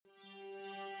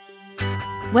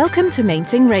Welcome to Main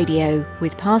Thing Radio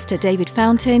with Pastor David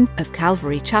Fountain of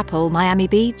Calvary Chapel, Miami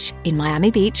Beach, in Miami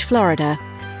Beach, Florida.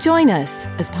 Join us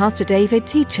as Pastor David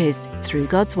teaches through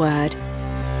God's Word.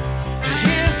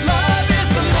 His love is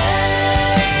the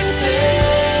main thing.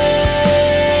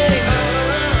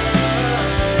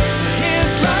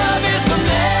 His love is the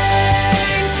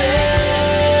main thing.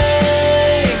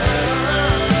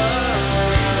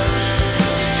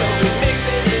 So we're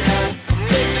mixing it up,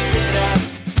 mixing it up.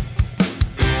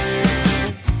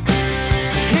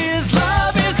 His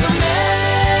love is the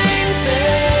main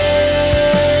thing.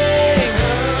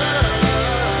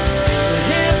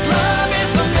 His love is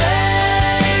the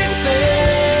main thing.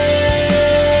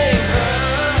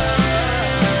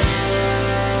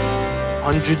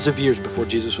 Hundreds of years before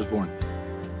Jesus was born.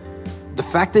 The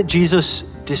fact that Jesus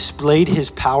displayed his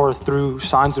power through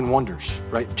signs and wonders,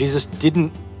 right? Jesus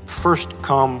didn't first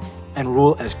come and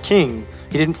rule as king.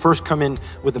 He didn't first come in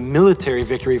with a military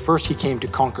victory. First, he came to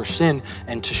conquer sin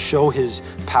and to show his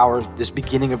power, this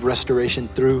beginning of restoration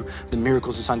through the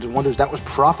miracles and signs and wonders. That was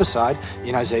prophesied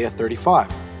in Isaiah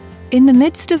 35. In the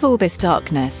midst of all this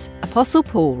darkness, Apostle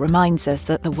Paul reminds us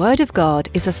that the Word of God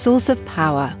is a source of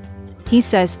power. He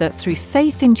says that through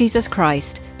faith in Jesus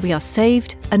Christ, we are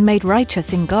saved and made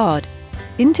righteous in God.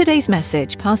 In today's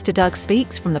message, Pastor Doug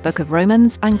speaks from the book of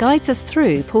Romans and guides us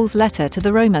through Paul's letter to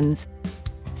the Romans.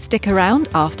 Stick around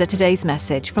after today's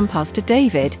message from Pastor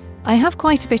David. I have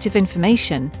quite a bit of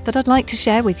information that I'd like to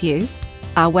share with you.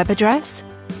 Our web address,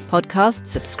 podcast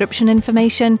subscription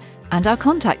information, and our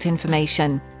contact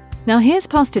information. Now here's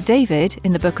Pastor David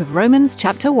in the book of Romans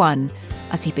chapter 1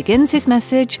 as he begins his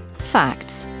message,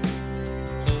 Facts.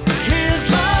 His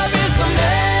love is the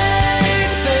main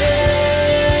thing.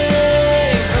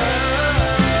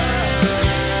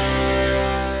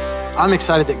 I'm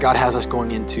excited that God has us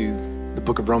going into the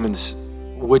book of Romans,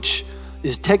 which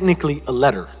is technically a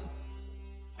letter.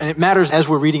 And it matters as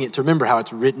we're reading it to remember how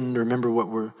it's written, to remember what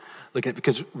we're looking at,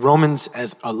 because Romans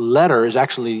as a letter is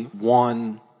actually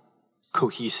one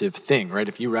cohesive thing, right?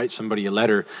 If you write somebody a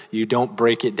letter, you don't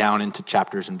break it down into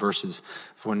chapters and verses.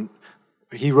 When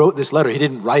he wrote this letter, he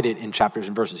didn't write it in chapters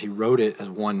and verses. He wrote it as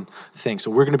one thing.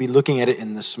 So we're going to be looking at it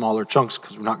in the smaller chunks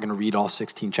because we're not going to read all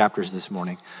 16 chapters this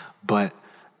morning. But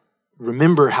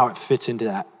remember how it fits into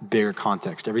that bigger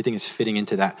context. Everything is fitting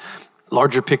into that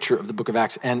larger picture of the book of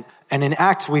Acts. And in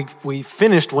Acts, we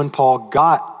finished when Paul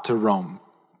got to Rome.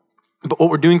 But what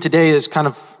we're doing today is kind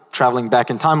of traveling back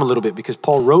in time a little bit because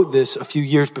Paul wrote this a few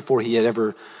years before he had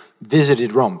ever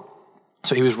visited Rome.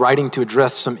 So he was writing to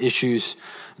address some issues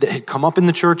that had come up in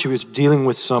the church. He was dealing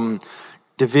with some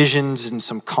divisions and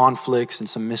some conflicts and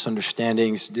some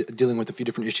misunderstandings, dealing with a few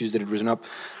different issues that had risen up.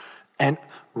 And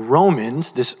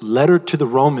Romans, this letter to the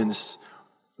Romans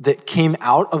that came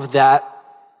out of that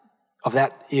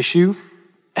issue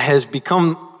has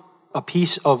become a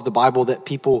piece of the Bible that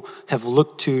people have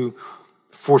looked to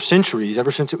for centuries, ever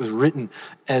since it was written,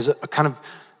 as a kind of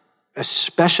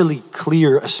especially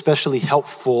clear, especially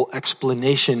helpful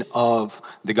explanation of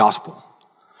the gospel.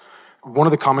 One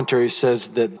of the commentaries says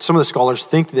that some of the scholars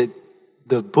think that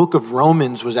the book of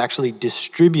Romans was actually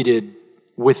distributed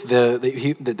with that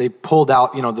they pulled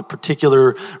out, the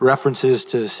particular references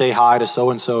to say hi to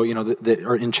so-and-so, that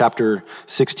are in chapter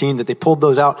 16, that they pulled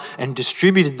those out and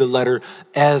distributed the letter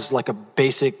as like a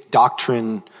basic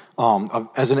doctrine,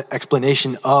 as an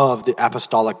explanation of the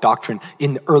apostolic doctrine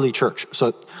in the early church.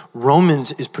 So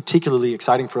Romans is particularly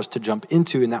exciting for us to jump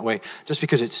into in that way, just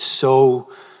because it's so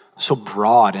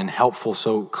broad and helpful,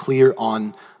 so clear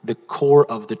on the core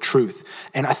of the truth.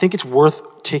 And I think it's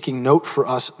worth taking note for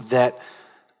us that,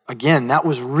 again, that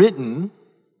was written,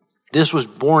 this was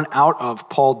born out of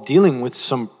Paul dealing with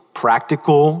some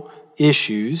practical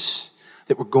issues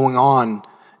that were going on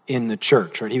in the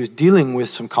church, right? He was dealing with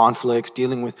some conflicts,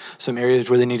 dealing with some areas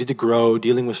where they needed to grow,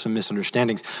 dealing with some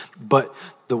misunderstandings. But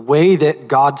the way that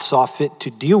God saw fit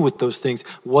to deal with those things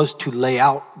was to lay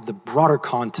out the broader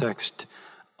context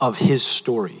of his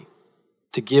story,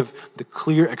 to give the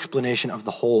clear explanation of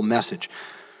the whole message.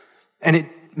 And it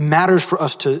matters for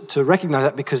us to recognize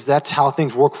that, because that's how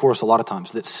things work for us a lot of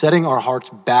times, that setting our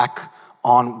hearts back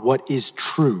on what is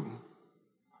true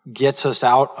gets us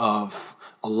out of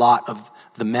a lot of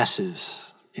the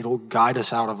messes. It'll guide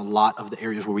us out of a lot of the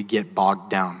areas where we get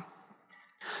bogged down.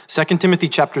 2 Timothy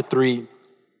chapter 3,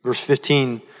 verse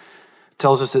 15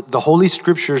 tells us that the Holy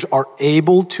Scriptures are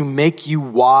able to make you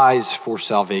wise for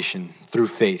salvation through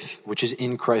faith, which is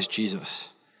in Christ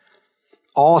Jesus.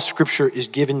 All Scripture is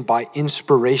given by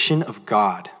inspiration of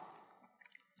God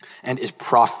and is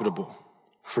profitable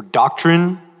for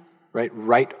doctrine, right?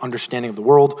 Right understanding of the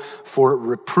world, for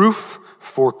reproof,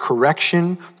 for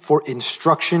correction, for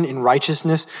instruction in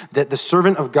righteousness, that the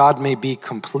servant of God may be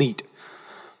complete,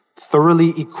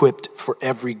 thoroughly equipped for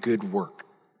every good work.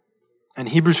 And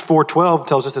Hebrews 4:12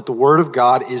 tells us that the word of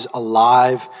God is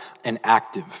alive and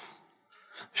active,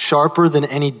 sharper than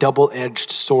any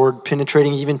double-edged sword,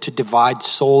 penetrating even to divide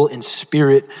soul and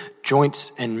spirit,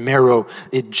 joints and marrow.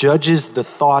 It judges the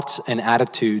thoughts and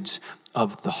attitudes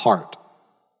of the heart.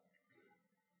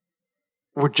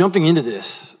 We're jumping into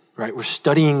this, right? We're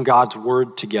studying God's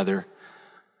word together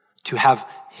to have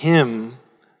him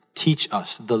teach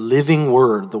us, the living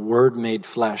word, the word made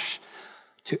flesh,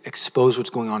 to expose what's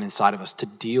going on inside of us, to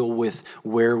deal with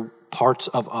where parts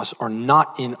of us are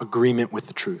not in agreement with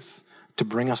the truth, to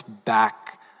bring us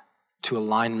back to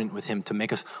alignment with him, to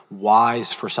make us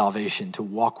wise for salvation, to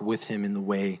walk with him in the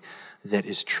way that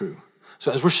is true.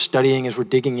 So as we're studying, as we're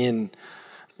digging in,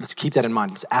 let's keep that in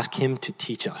mind. Let's ask him to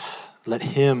teach us. Let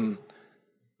him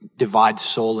divide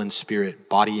soul and spirit,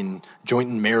 body and joint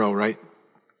and marrow, right?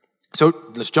 So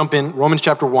let's jump in. Romans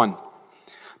chapter 1.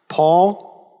 Paul,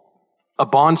 a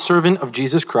bondservant of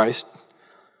Jesus Christ,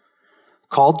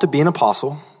 called to be an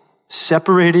apostle,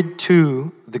 separated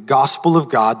to the gospel of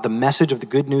God, the message of the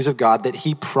good news of God that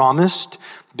he promised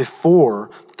before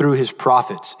through his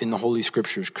prophets in the Holy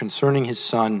Scriptures concerning his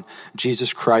Son,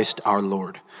 Jesus Christ our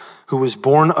Lord, who was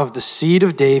born of the seed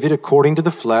of David according to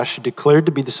the flesh, declared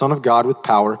to be the Son of God with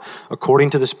power, according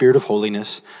to the Spirit of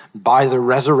holiness, by the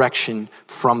resurrection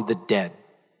from the dead.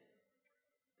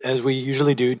 As we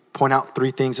usually do, point out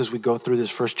three things as we go through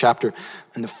this first chapter.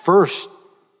 And the first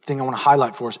thing I want to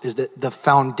highlight for us is that the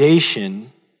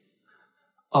foundation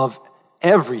of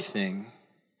everything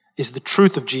is the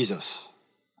truth of Jesus.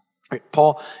 Right?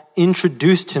 Paul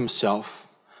introduced himself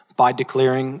by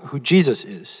declaring who Jesus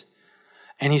is.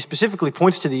 And he specifically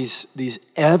points to these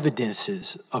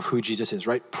evidences of who Jesus is,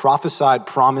 right? Prophesied,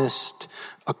 promised,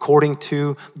 according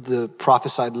to the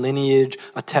prophesied lineage,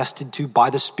 attested to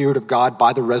by the Spirit of God,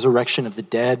 by the resurrection of the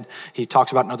dead. He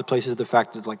talks about in other places the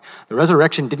fact that the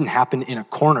resurrection didn't happen in a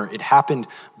corner. It happened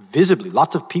visibly.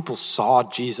 Lots of people saw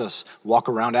Jesus walk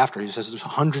around after. He says there's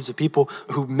hundreds of people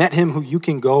who met him who you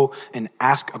can go and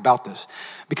ask about this.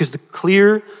 Because the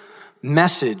clear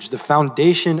message, the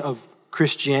foundation of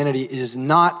Christianity is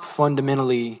not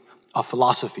fundamentally a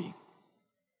philosophy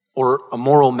or a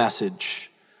moral message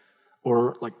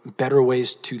or better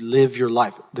ways to live your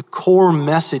life. The core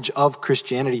message of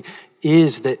Christianity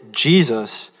is that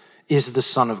Jesus is the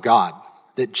Son of God,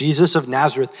 that Jesus of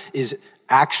Nazareth is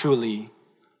actually,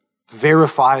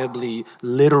 verifiably,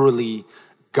 literally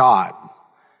God.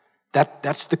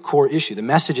 That's the core issue. The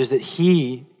message is that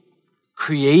he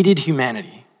created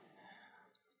humanity.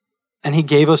 And he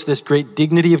gave us this great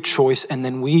dignity of choice, and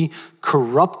then we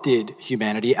corrupted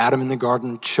humanity. Adam in the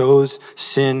garden chose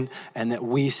sin, and that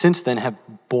we since then have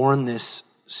borne this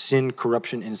sin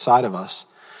corruption inside of us.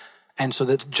 And so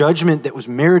that judgment that was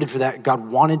merited for that,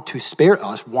 God wanted to spare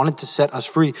us, wanted to set us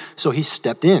free, so he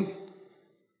stepped in.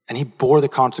 And he bore the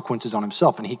consequences on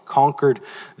himself, and he conquered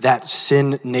that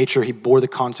sin nature. He bore the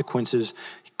consequences,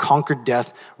 he conquered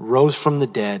death, rose from the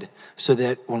dead, so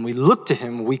that when we look to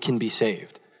him, we can be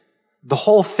saved. The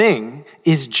whole thing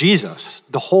is Jesus.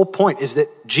 The whole point is that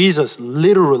Jesus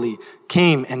literally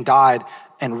came and died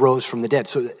and rose from the dead.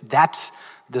 So that's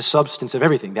the substance of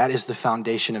everything. That is the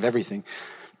foundation of everything.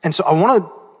 And so I want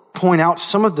to point out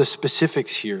some of the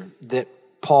specifics here that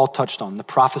Paul touched on, the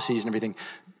prophecies and everything,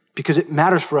 because it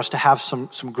matters for us to have some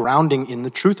grounding in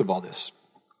the truth of all this.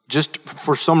 Just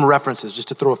for some references, just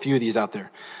to throw a few of these out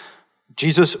there.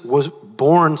 Jesus was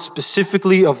born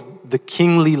specifically of the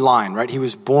kingly line, right? He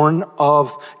was born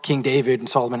of King David and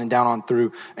Solomon and down on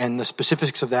through. And the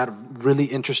specifics of that are really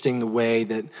interesting, the way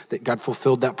that God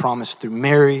fulfilled that promise through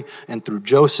Mary and through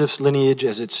Joseph's lineage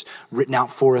as it's written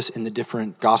out for us in the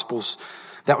different Gospels.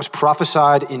 That was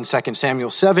prophesied in 2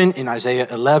 Samuel 7, in Isaiah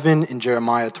 11, in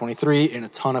Jeremiah 23, in a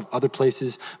ton of other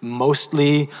places,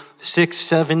 mostly 600,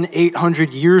 700,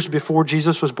 800 years before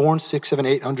Jesus was born, 600,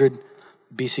 700, 800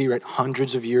 BC, right?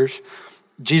 Hundreds of years.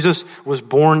 Jesus was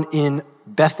born in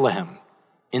Bethlehem,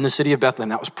 in the city of Bethlehem.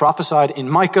 That was prophesied in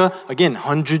Micah, again,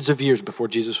 hundreds of years before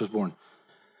Jesus was born.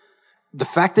 The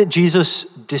fact that Jesus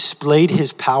displayed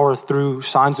his power through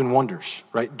signs and wonders,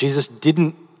 right? Jesus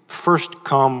didn't first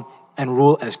come and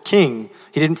rule as king.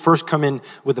 He didn't first come in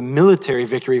with a military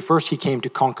victory. First, he came to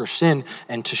conquer sin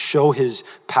and to show his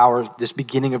power, this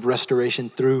beginning of restoration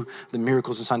through the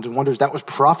miracles and signs and wonders. That was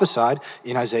prophesied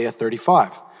in Isaiah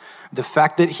 35. The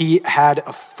fact that he had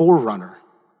a forerunner,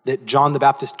 that John the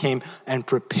Baptist came and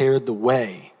prepared the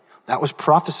way, that was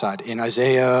prophesied in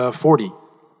Isaiah 40.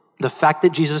 The fact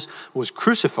that Jesus was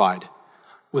crucified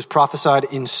was prophesied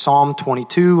in Psalm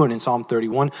 22 and in Psalm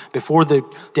 31 before the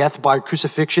death by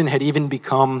crucifixion had even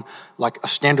become like a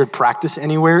standard practice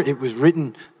anywhere. It was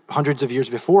written hundreds of years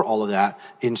before all of that.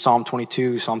 In Psalm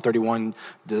 22, Psalm 31,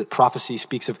 the prophecy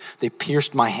speaks of, they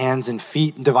pierced my hands and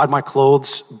feet and divide my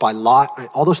clothes by lot.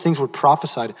 All those things were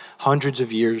prophesied hundreds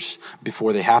of years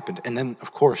before they happened. And then,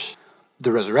 of course,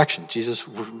 the resurrection. Jesus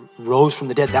rose from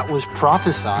the dead. That was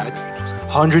prophesied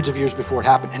hundreds of years before it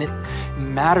happened. And it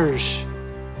matters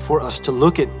for us to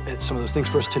look at some of those things,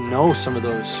 for us to know some of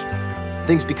those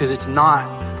things, because it's not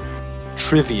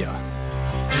trivia.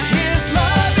 His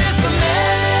love is the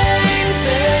main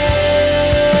thing.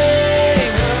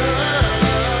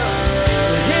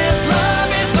 His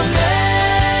love is the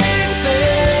main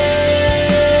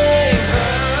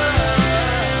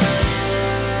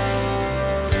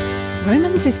thing.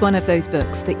 Romans is one of those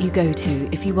books that you go to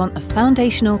if you want the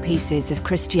foundational pieces of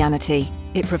Christianity.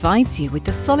 It provides you with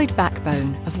the solid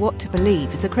backbone of what to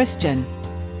believe as a Christian.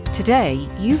 Today,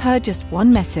 you heard just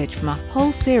one message from a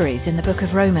whole series in the book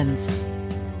of Romans.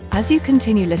 As you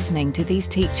continue listening to these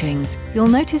teachings, you'll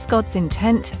notice God's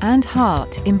intent and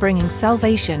heart in bringing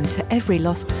salvation to every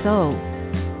lost soul.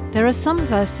 There are some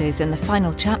verses in the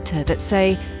final chapter that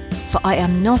say, "For I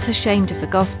am not ashamed of the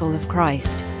gospel of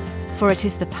Christ, for it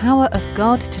is the power of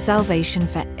God to salvation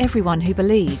for everyone who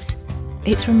believes."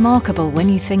 It's remarkable when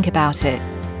you think about it.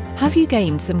 Have you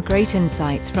gained some great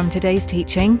insights from today's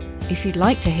teaching? If you'd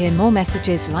like to hear more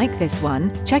messages like this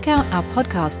one, check out our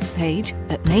podcasts page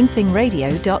at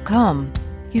mainthingradio.com.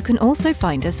 You can also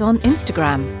find us on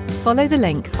Instagram. Follow the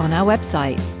link on our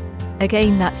website.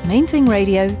 Again, that's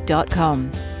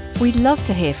mainthingradio.com. We'd love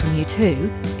to hear from you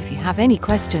too. If you have any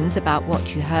questions about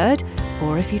what you heard,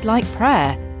 or if you'd like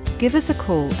prayer, give us a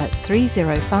call at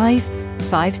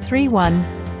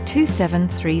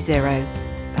 305-531-2730.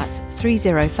 That's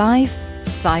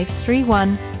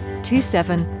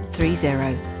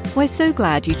 305-531-2730. We're so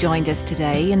glad you joined us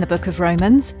today in the book of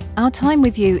Romans. Our time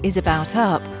with you is about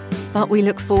up, but we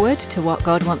look forward to what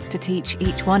God wants to teach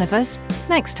each one of us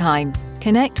next time.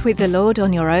 Connect with the Lord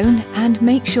on your own and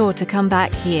make sure to come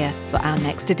back here for our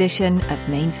next edition of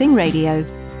Main Thing Radio.